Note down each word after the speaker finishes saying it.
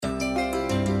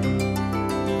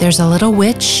There's a little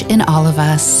witch in all of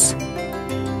us.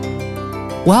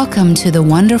 Welcome to the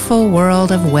wonderful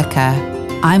world of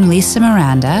Wicca. I'm Lisa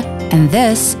Miranda, and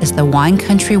this is the Wine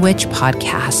Country Witch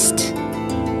podcast.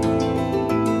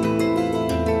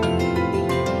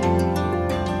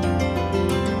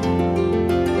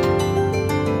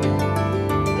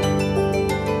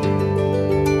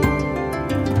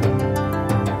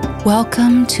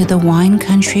 Welcome to the Wine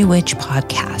Country Witch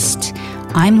podcast.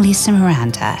 I'm Lisa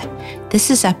Miranda. This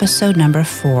is episode number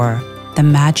 4, The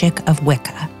Magic of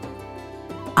Wicca.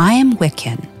 I am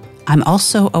Wiccan. I'm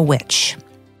also a witch.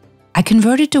 I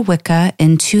converted to Wicca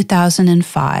in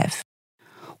 2005.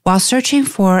 While searching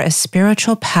for a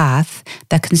spiritual path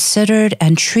that considered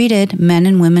and treated men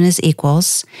and women as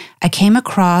equals, I came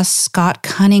across Scott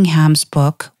Cunningham's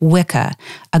book, Wicca,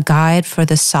 a guide for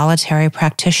the solitary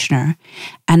practitioner,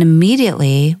 and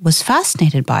immediately was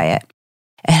fascinated by it.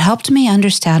 It helped me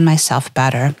understand myself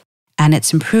better, and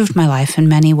it's improved my life in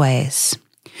many ways.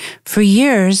 For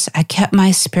years, I kept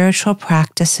my spiritual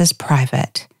practices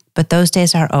private, but those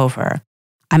days are over.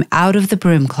 I'm out of the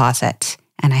broom closet,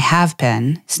 and I have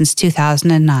been since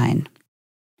 2009.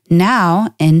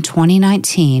 Now, in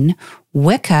 2019,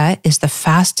 Wicca is the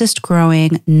fastest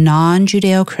growing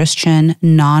non-Judeo-Christian,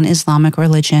 non-Islamic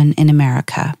religion in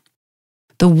America.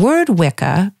 The word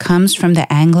Wicca comes from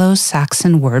the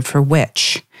Anglo-Saxon word for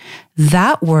witch.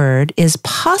 That word is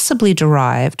possibly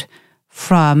derived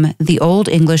from the Old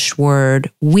English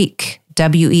word week,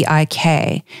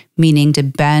 W-E-I-K, meaning to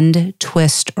bend,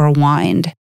 twist, or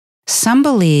wind. Some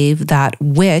believe that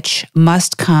witch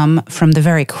must come from the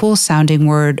very cool-sounding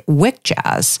word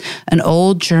Wiccas, an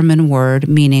old German word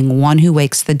meaning one who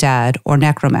wakes the dead or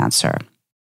necromancer.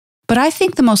 But I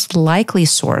think the most likely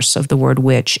source of the word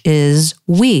witch is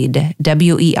weed,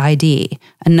 W-E-I-D,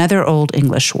 another Old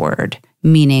English word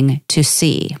meaning to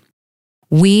see.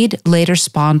 Weed later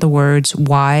spawned the words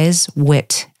wise,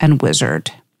 wit, and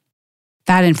wizard.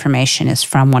 That information is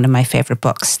from one of my favorite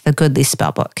books, The Goodly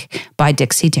Spellbook, by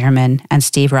Dixie Dearman and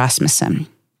Steve Rasmussen.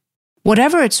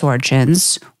 Whatever its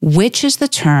origins, witch is the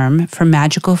term for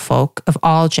magical folk of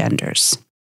all genders.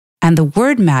 And the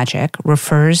word magic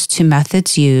refers to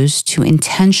methods used to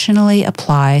intentionally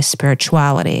apply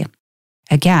spirituality.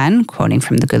 Again, quoting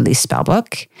from the Goodly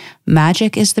Spellbook,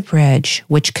 magic is the bridge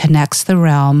which connects the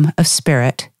realm of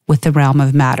spirit with the realm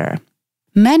of matter.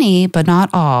 Many, but not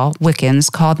all,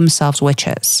 Wiccans call themselves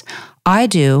witches. I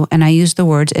do, and I use the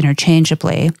words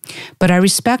interchangeably, but I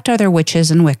respect other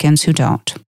witches and Wiccans who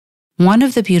don't. One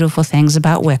of the beautiful things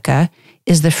about Wicca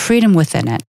is the freedom within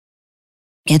it.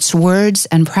 Its words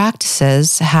and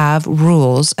practices have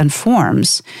rules and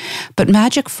forms, but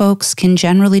magic folks can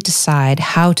generally decide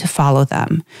how to follow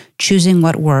them, choosing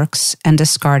what works and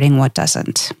discarding what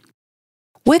doesn't.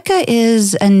 Wicca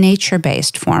is a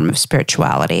nature-based form of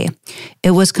spirituality.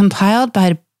 It was compiled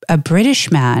by a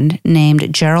British man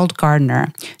named Gerald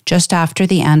Gardner just after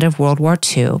the end of World War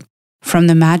II from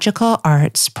the magical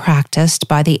arts practiced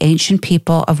by the ancient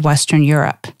people of Western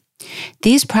Europe.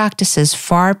 These practices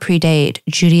far predate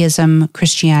Judaism,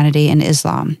 Christianity, and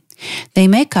Islam. They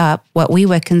make up what we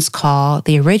Wiccans call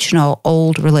the original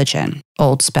Old Religion,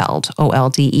 old spelled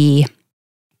O-L-D-E.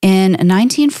 In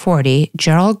 1940,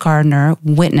 Gerald Gardner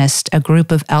witnessed a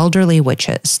group of elderly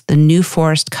witches, the New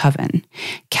Forest Coven,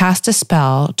 cast a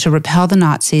spell to repel the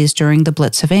Nazis during the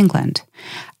Blitz of England.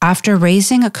 After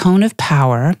raising a cone of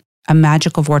power, a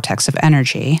magical vortex of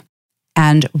energy,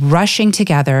 and rushing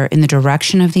together in the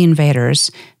direction of the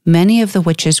invaders, many of the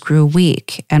witches grew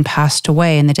weak and passed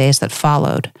away in the days that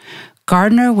followed.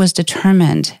 Gardner was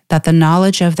determined that the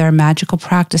knowledge of their magical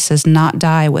practices not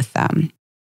die with them.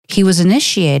 He was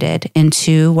initiated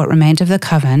into what remained of the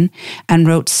coven and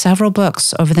wrote several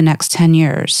books over the next 10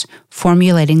 years,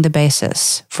 formulating the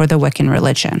basis for the Wiccan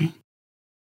religion.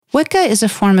 Wicca is a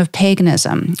form of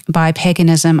paganism. By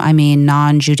paganism, I mean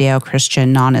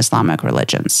non-Judeo-Christian, non-Islamic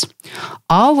religions.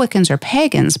 All Wiccans are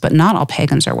pagans, but not all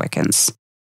pagans are Wiccans.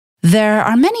 There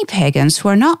are many pagans who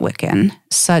are not Wiccan,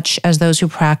 such as those who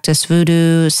practice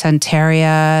voodoo,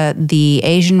 Santeria, the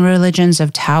Asian religions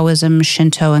of Taoism,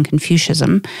 Shinto, and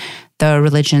Confucianism, the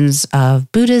religions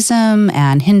of Buddhism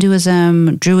and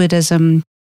Hinduism, Druidism,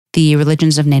 the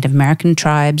religions of Native American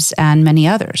tribes, and many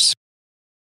others.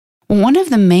 One of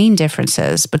the main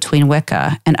differences between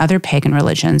Wicca and other pagan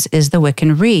religions is the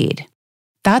Wiccan Rede.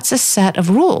 That's a set of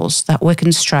rules that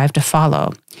Wiccans strive to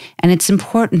follow, and it's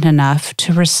important enough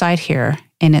to recite here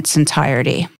in its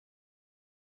entirety.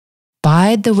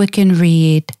 Bide the Wiccan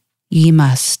Rede, ye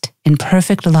must, in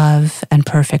perfect love and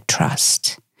perfect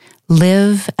trust.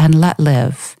 Live and let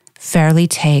live, fairly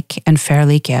take and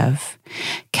fairly give.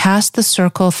 Cast the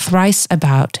circle thrice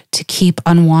about to keep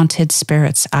unwanted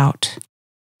spirits out.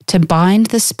 To bind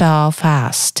the spell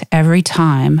fast every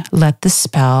time, let the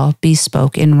spell be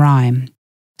spoke in rhyme.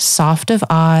 Soft of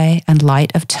eye and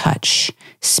light of touch,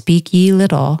 speak ye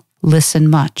little, listen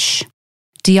much.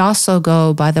 D'ye also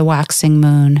go by the waxing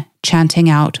moon, chanting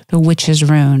out the witch's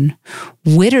rune.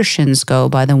 Widdershins go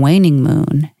by the waning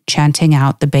moon, chanting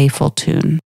out the baleful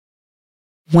tune.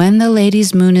 When the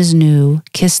lady's moon is new,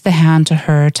 kiss the hand to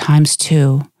her times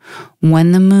two.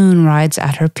 When the moon rides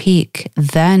at her peak,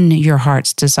 then your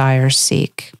heart's desires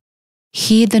seek.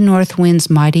 Heed the north wind's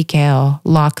mighty gale,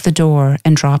 lock the door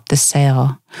and drop the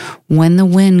sail. When the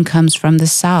wind comes from the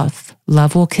south,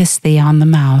 love will kiss thee on the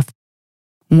mouth.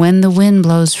 When the wind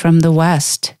blows from the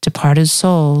west, departed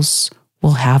souls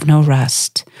will have no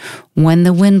rest. When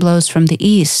the wind blows from the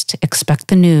east, expect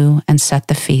the new and set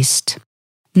the feast.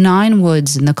 9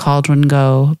 woods in the cauldron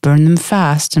go, burn them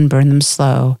fast and burn them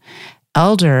slow.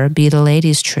 Elder be the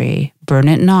lady's tree, burn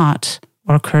it not,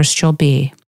 or cursed you'll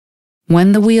be.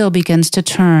 When the wheel begins to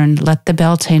turn, let the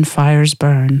beltane fires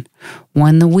burn.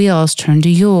 When the wheels turn to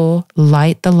Yule,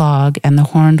 light the log and the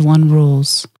horned one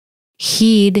rules.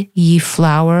 Heed ye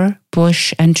flower,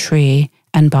 bush, and tree,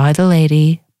 and by the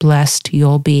lady blessed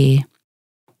you'll be.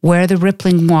 Where the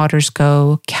rippling waters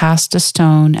go, cast a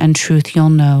stone and truth you'll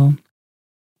know.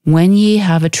 When ye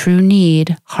have a true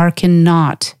need, hearken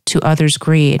not to others'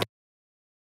 greed.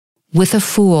 With a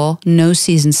fool no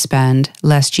season spend,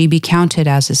 lest ye be counted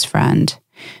as his friend.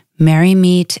 Merry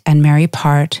meet and merry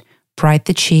part, bright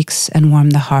the cheeks and warm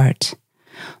the heart.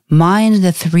 Mind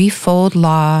the threefold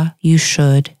law you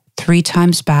should, 3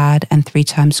 times bad and 3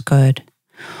 times good.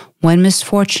 When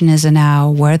misfortune is enow,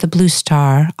 wear the blue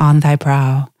star on thy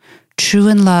brow. True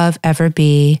in love ever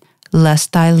be,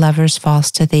 lest thy lover's false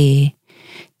to thee.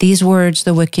 These words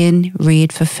the Wiccan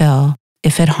read fulfill.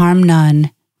 If it harm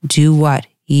none, do what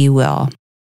ye will.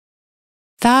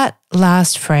 That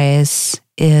last phrase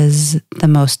is the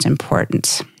most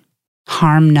important.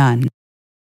 Harm none.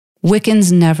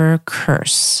 Wiccans never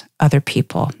curse other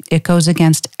people. It goes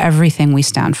against everything we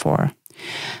stand for.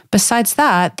 Besides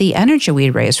that, the energy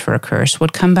we'd raise for a curse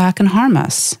would come back and harm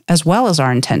us, as well as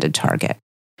our intended target.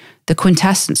 The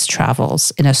quintessence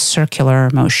travels in a circular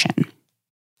motion.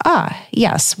 Ah,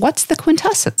 yes, what's the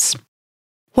quintessence?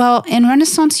 Well, in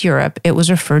Renaissance Europe, it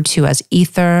was referred to as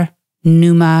ether,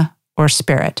 pneuma, or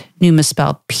spirit. Pneuma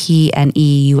spelled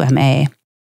P-N-E-U-M-A.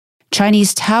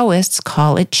 Chinese Taoists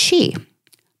call it qi.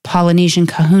 Polynesian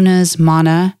kahunas,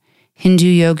 mana. Hindu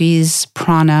yogis,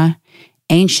 prana.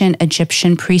 Ancient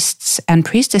Egyptian priests and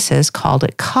priestesses called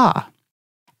it ka.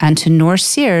 And to Norse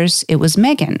seers, it was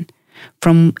Megan,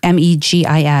 from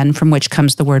M-E-G-I-N, from which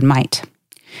comes the word might.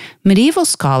 Medieval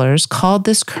scholars called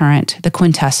this current the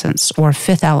quintessence, or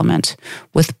 5th element,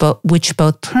 which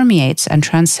both permeates and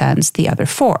transcends the other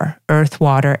 4, earth,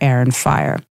 water, air, and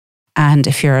fire. And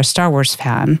if you're a Star Wars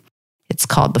fan, it's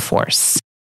called the Force.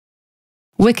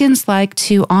 Wiccans like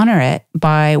to honor it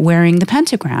by wearing the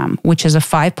pentagram, which is a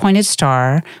 5-pointed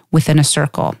star within a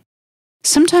circle.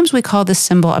 Sometimes we call this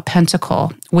symbol a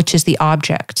pentacle, which is the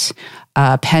object,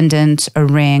 a pendant, a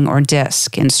ring, or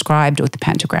disc inscribed with the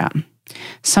pentagram.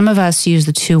 Some of us use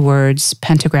the 2 words,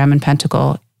 pentagram and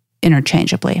pentacle,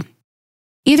 interchangeably.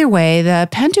 Either way, the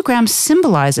pentagram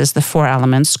symbolizes the 4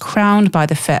 elements crowned by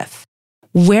the 5th.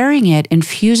 Wearing it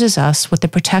infuses us with the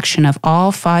protection of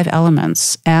all 5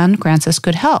 elements and grants us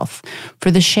good health, for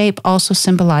the shape also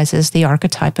symbolizes the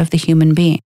archetype of the human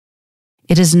being.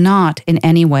 It is not in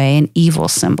any way an evil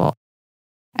symbol.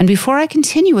 And before I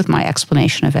continue with my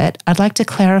explanation of it, I'd like to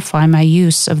clarify my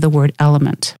use of the word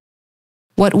element.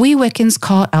 What we Wiccans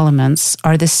call elements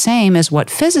are the same as what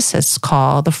physicists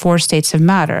call the 4 states of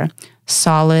matter,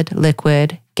 solid,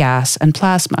 liquid, gas, and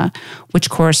plasma, which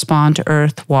correspond to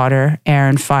earth, water, air,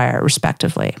 and fire,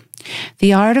 respectively.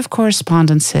 The art of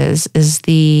correspondences is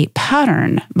the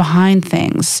pattern behind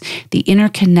things, the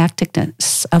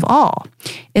interconnectedness of all.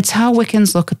 It's how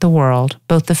Wiccans look at the world,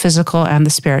 both the physical and the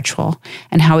spiritual,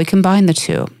 and how we combine the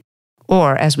 2.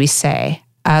 Or, as we say,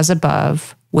 as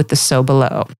above with the so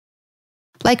below.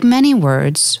 Like many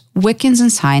words, Wiccans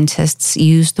and scientists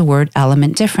use the word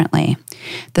element differently.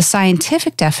 The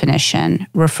scientific definition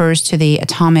refers to the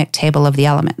atomic table of the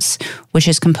elements, which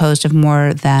is composed of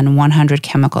more than 100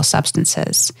 chemical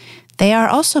substances. They are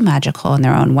also magical in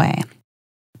their own way.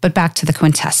 But back to the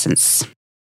quintessence.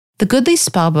 The Goodly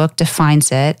Spellbook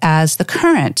defines it as the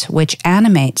current which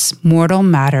animates mortal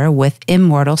matter with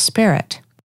immortal spirit.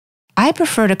 I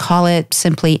prefer to call it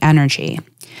simply energy.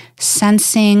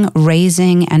 Sensing,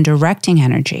 raising, and directing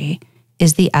energy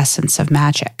is the essence of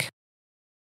magic.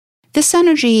 This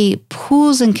energy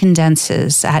pools and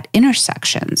condenses at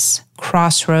intersections,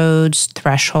 crossroads,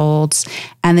 thresholds,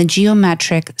 and the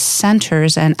geometric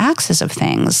centers and axes of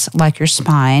things, like your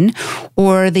spine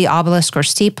or the obelisk or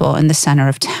steeple in the center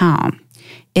of town.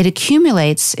 It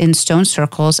accumulates in stone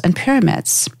circles and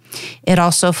pyramids. It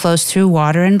also flows through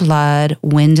water and blood,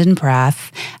 wind and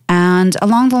breath, and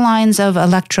along the lines of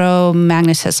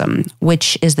electromagnetism,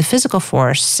 which is the physical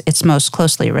force it's most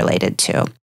closely related to.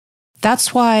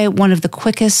 That's why one of the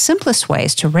quickest, simplest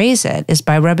ways to raise it is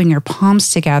by rubbing your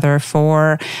palms together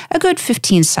for a good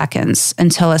 15 seconds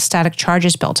until a static charge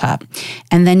is built up,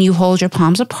 and then you hold your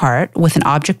palms apart with an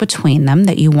object between them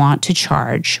that you want to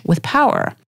charge with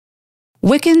power.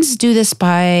 Wiccans do this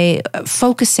by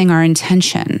focusing our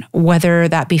intention, whether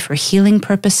that be for healing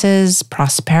purposes,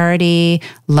 prosperity,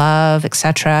 love,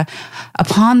 etc.,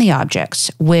 upon the object,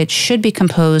 which should be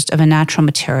composed of a natural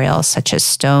material such as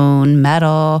stone,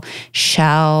 metal,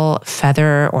 shell,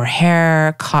 feather or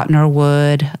hair, cotton or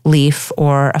wood, leaf,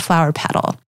 or a flower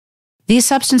petal. These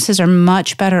substances are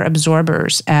much better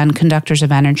absorbers and conductors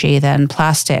of energy than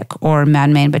plastic or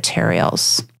man-made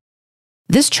materials.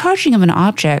 This charging of an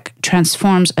object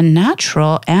transforms a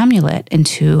natural amulet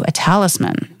into a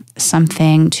talisman,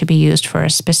 something to be used for a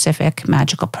specific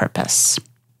magical purpose.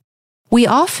 We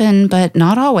often, but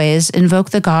not always, invoke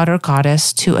the god or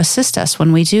goddess to assist us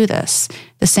when we do this,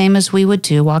 the same as we would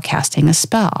do while casting a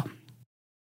spell.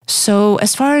 So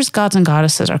as far as gods and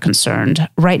goddesses are concerned,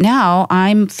 right now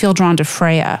I feel drawn to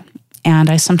Freya,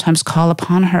 and I sometimes call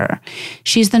upon her.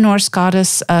 She's the Norse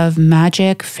goddess of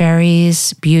magic,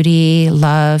 fairies, beauty,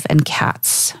 love, and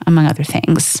cats, among other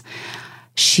things.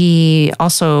 She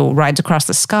also rides across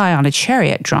the sky on a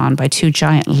chariot drawn by two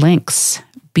giant lynx,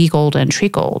 Beagold and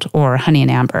Treagold, or Honey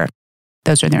and Amber.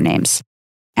 Those are their names.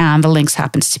 And the lynx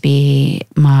happens to be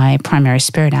my primary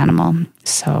spirit animal,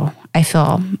 so I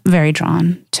feel very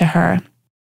drawn to her.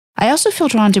 I also feel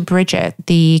drawn to Bridget,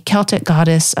 the Celtic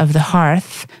goddess of the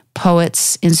hearth,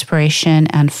 poets, inspiration,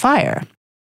 and fire.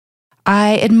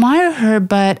 I admire her,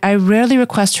 but I rarely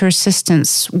request her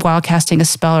assistance while casting a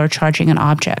spell or charging an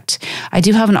object. I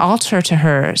do have an altar to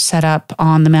her set up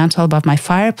on the mantle above my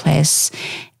fireplace,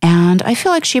 and I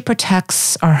feel like she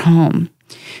protects our home.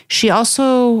 She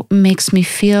also makes me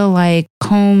feel like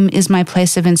home is my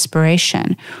place of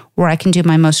inspiration, where I can do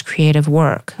my most creative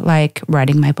work, like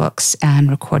writing my books and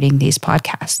recording these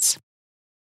podcasts.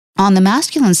 On the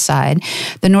masculine side,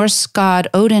 the Norse god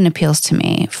Odin appeals to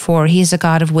me, for he is a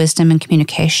god of wisdom and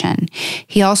communication.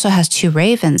 He also has two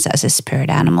ravens as his spirit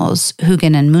animals,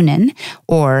 Hugin and Munin,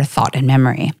 or thought and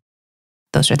memory.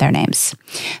 Those are their names.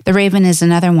 The raven is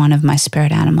another one of my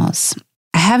spirit animals.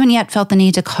 I haven't yet felt the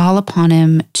need to call upon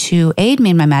him to aid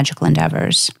me in my magical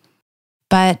endeavors,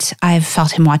 but I've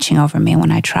felt him watching over me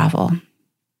when I travel.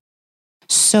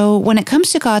 So when it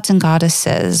comes to gods and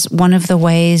goddesses, one of the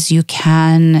ways you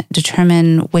can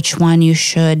determine which one you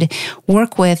should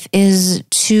work with is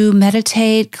to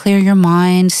meditate, clear your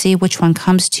mind, see which one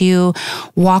comes to you,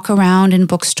 walk around in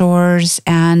bookstores,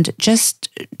 and just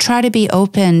try to be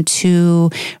open to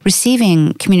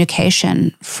receiving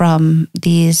communication from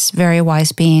these very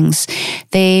wise beings.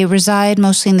 They reside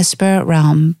mostly in the spirit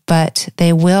realm, but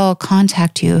they will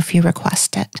contact you if you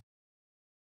request it.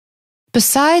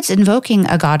 Besides invoking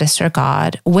a goddess or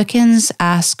god, Wiccans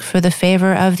ask for the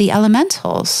favor of the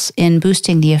elementals in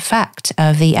boosting the effect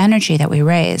of the energy that we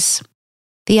raise.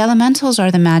 The elementals are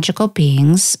the magical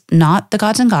beings, not the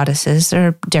gods and goddesses.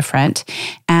 They're different,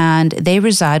 and they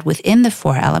reside within the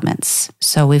four elements.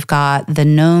 So we've got the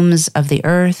gnomes of the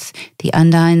earth, the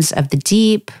undines of the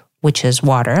deep, which is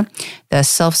water, the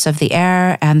sylphs of the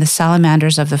air, and the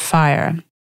salamanders of the fire.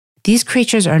 These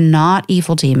creatures are not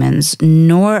evil demons,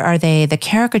 nor are they the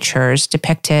caricatures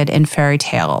depicted in fairy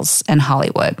tales and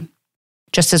Hollywood.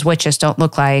 Just as witches don't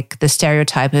look like the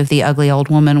stereotype of the ugly old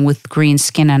woman with green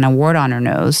skin and a wart on her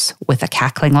nose with a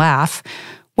cackling laugh.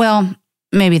 Well,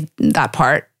 maybe that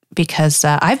part, because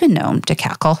I've been known to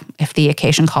cackle if the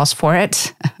occasion calls for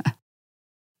it.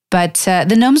 But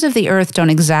the gnomes of the earth don't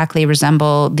exactly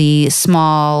resemble the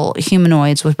small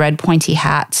humanoids with red pointy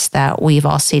hats that we've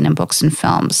all seen in books and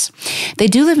films. They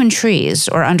do live in trees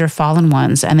or under fallen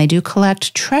ones, and they do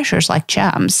collect treasures like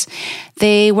gems.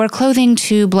 They wear clothing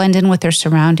to blend in with their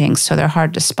surroundings, so they're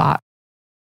hard to spot.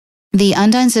 The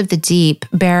undines of the deep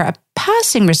bear a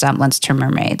passing resemblance to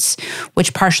mermaids,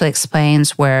 which partially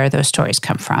explains where those stories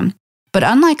come from. But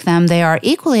unlike them, they are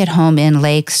equally at home in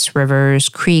lakes, rivers,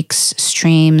 creeks,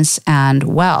 streams, and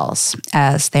wells,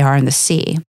 as they are in the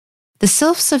sea. The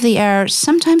sylphs of the air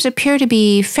sometimes appear to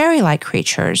be fairy-like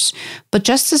creatures, but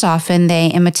just as often they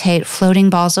imitate floating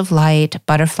balls of light,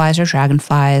 butterflies or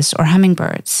dragonflies, or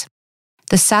hummingbirds.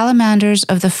 The salamanders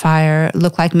of the fire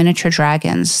look like miniature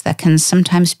dragons that can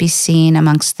sometimes be seen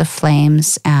amongst the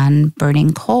flames and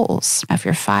burning coals of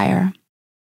your fire.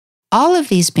 All of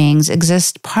these beings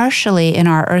exist partially in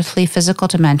our earthly physical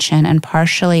dimension and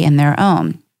partially in their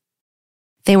own.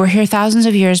 They were here thousands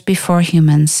of years before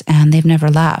humans, and they've never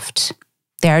left.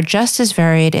 They are just as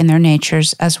varied in their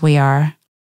natures as we are,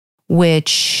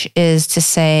 which is to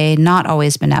say, not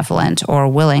always benevolent or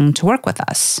willing to work with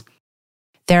us.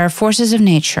 They are forces of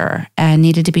nature and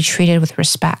needed to be treated with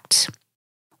respect.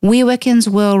 We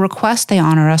Wiccans will request they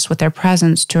honor us with their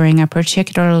presence during a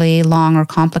particularly long or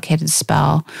complicated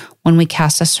spell when we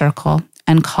cast a circle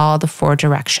and call the 4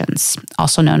 directions,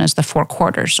 also known as the 4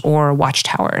 quarters or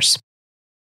watchtowers.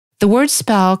 The word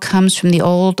spell comes from the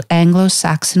old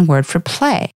Anglo-Saxon word for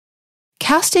play.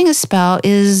 Casting a spell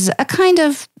is a kind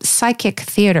of psychic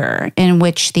theater in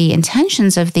which the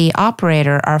intentions of the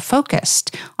operator are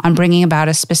focused on bringing about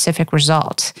a specific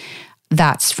result.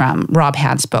 That's from Rob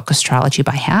Hand's book, Astrology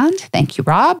by Hand. Thank you,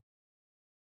 Rob.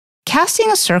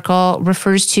 Casting a circle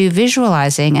refers to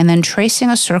visualizing and then tracing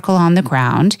a circle on the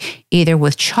ground, either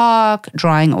with chalk,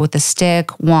 drawing it with a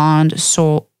stick, wand,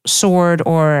 sword,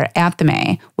 or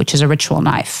antheme, which is a ritual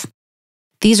knife.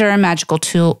 These are magical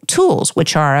tools,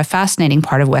 which are a fascinating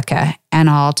part of Wicca, and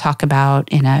I'll talk about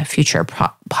in a future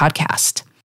podcast.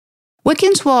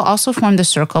 Wiccans will also form the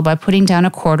circle by putting down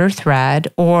a quarter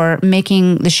thread or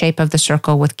making the shape of the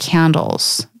circle with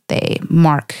candles. They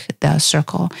mark the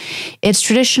circle. It's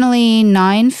traditionally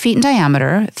 9 feet in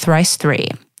diameter, thrice 3.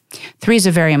 3 is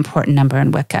a very important number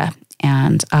in Wicca,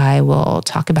 and I will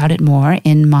talk about it more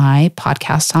in my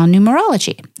podcast on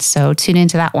numerology, so tune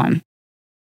into that one.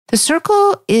 The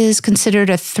circle is considered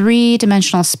a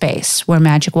 3-dimensional space where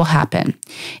magic will happen.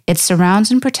 It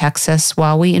surrounds and protects us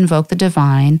while we invoke the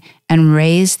divine and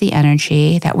raise the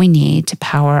energy that we need to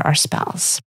power our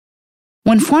spells.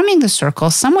 When forming the circle,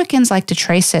 some Wiccans like to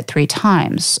trace it 3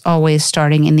 times, always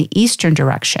starting in the eastern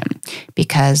direction,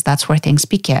 because that's where things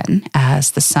begin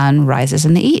as the sun rises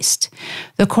in the east.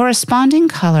 The corresponding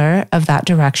color of that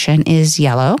direction is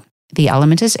yellow. The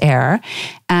element is air,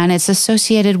 and it's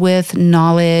associated with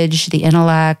knowledge, the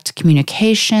intellect,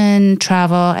 communication,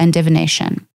 travel, and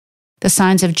divination. The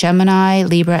signs of Gemini,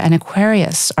 Libra, and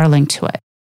Aquarius are linked to it.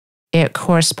 It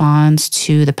corresponds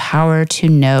to the power to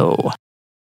know.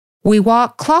 We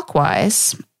walk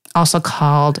clockwise, also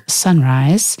called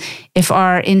sunrise, if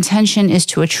our intention is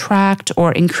to attract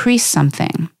or increase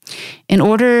something. In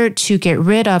order to get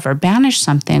rid of or banish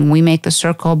something, we make the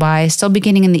circle by still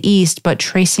beginning in the east, but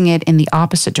tracing it in the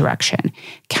opposite direction,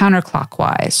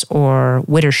 counterclockwise or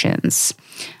widdershins.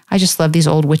 I just love these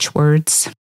old witch words.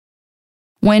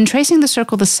 When tracing the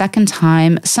circle the second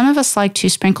time, some of us like to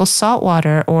sprinkle salt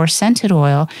water or scented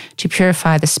oil to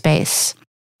purify the space.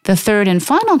 The third and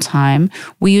final time,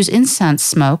 we use incense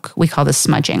smoke, we call this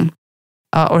smudging,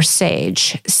 or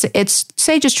sage.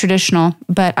 Sage is traditional,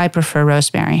 but I prefer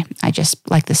rosemary. I just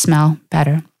like the smell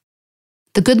better.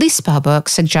 The Goodly Spellbook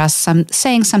suggests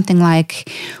saying something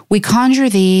like, "We conjure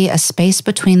thee a space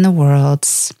between the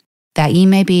worlds, that ye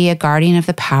may be a guardian of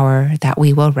the power that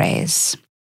we will raise."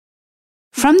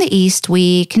 From the east,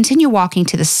 we continue walking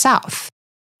to the south,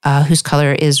 whose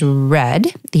color is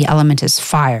red. The element is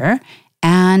fire,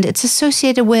 and it's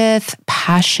associated with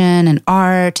passion and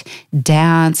art,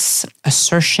 dance,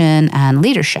 assertion, and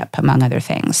leadership, among other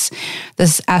things.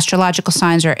 The astrological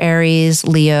signs are Aries,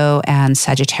 Leo, and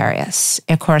Sagittarius.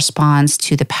 It corresponds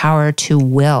to the power to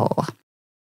will.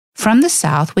 From the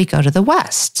south, we go to the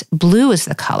west. Blue is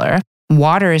the color,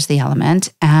 water is the element,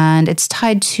 and it's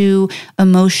tied to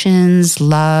emotions,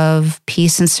 love,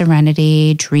 peace and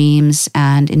serenity, dreams,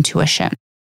 and intuition.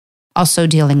 Also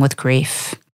dealing with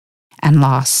grief and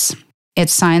loss.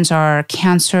 Its signs are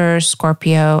Cancer,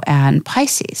 Scorpio, and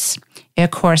Pisces. It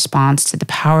corresponds to the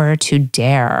power to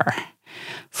dare.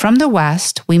 From the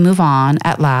west, we move on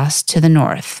at last to the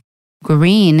north.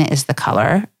 Green is the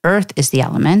color, earth is the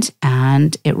element,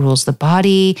 and it rules the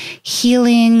body,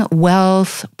 healing,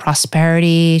 wealth,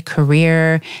 prosperity,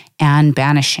 career, and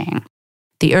banishing.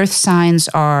 The earth signs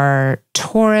are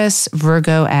Taurus,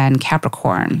 Virgo, and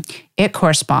Capricorn. It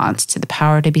corresponds to the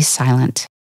power to be silent.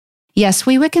 Yes,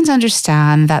 we Wiccans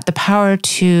understand that the power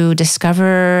to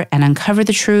discover and uncover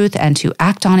the truth and to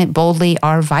act on it boldly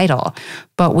are vital,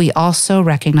 but we also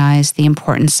recognize the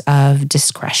importance of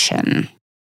discretion.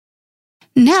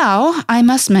 Now, I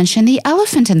must mention the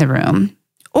elephant in the room,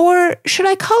 or should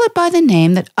I call it by the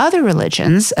name that other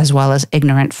religions, as well as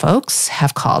ignorant folks,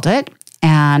 have called it,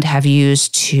 and have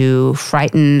used to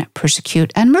frighten,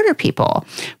 persecute, and murder people,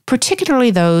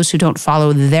 particularly those who don't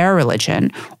follow their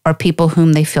religion or people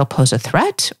whom they feel pose a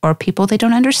threat or people they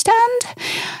don't understand.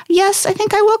 Yes, I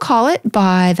think I will call it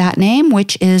by that name,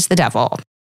 which is the devil.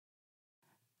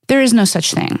 There is no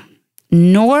such thing,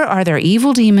 nor are there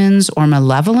evil demons or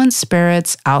malevolent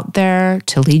spirits out there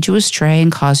to lead you astray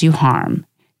and cause you harm.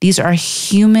 These are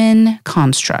human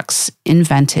constructs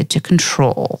invented to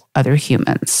control other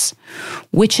humans.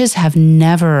 Witches have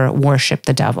never worshipped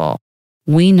the devil.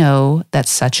 We know that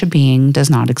such a being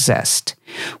does not exist.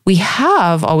 We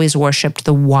have always worshipped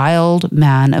the wild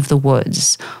man of the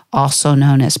woods, also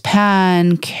known as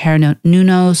Pan,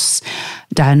 Cernunnos,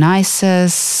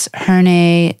 Dionysus,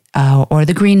 Herne, or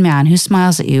the green man who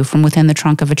smiles at you from within the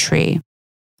trunk of a tree.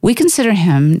 We consider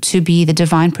him to be the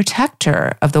divine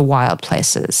protector of the wild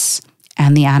places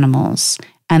and the animals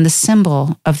and the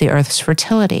symbol of the earth's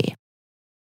fertility.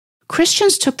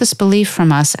 Christians took this belief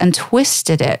from us and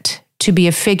twisted it to be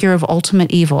a figure of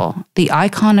ultimate evil, the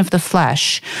icon of the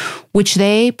flesh, which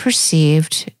they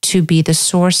perceived to be the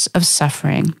source of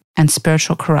suffering and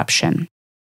spiritual corruption.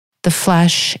 The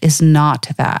flesh is not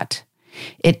that.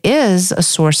 It is a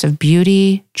source of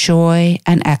beauty, joy,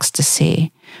 and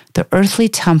ecstasy, the earthly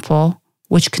temple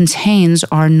which contains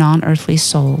our non-earthly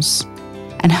souls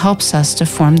and helps us to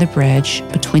form the bridge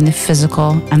between the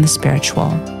physical and the spiritual.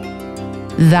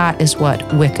 That is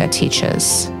what Wicca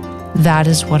teaches. That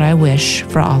is what I wish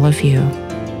for all of you.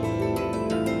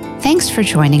 Thanks for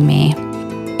joining me.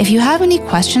 If you have any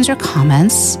questions or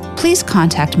comments, please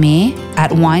contact me at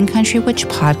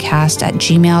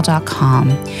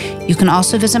winecountrywitchpodcast@gmail.com. You can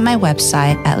also visit my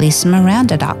website at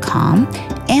lisamiranda.com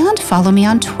and follow me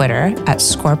on Twitter at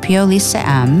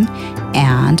ScorpioLisaM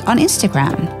and on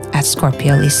Instagram at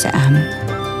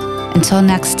ScorpioLisaM. Until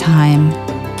next time,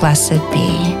 blessed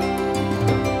be.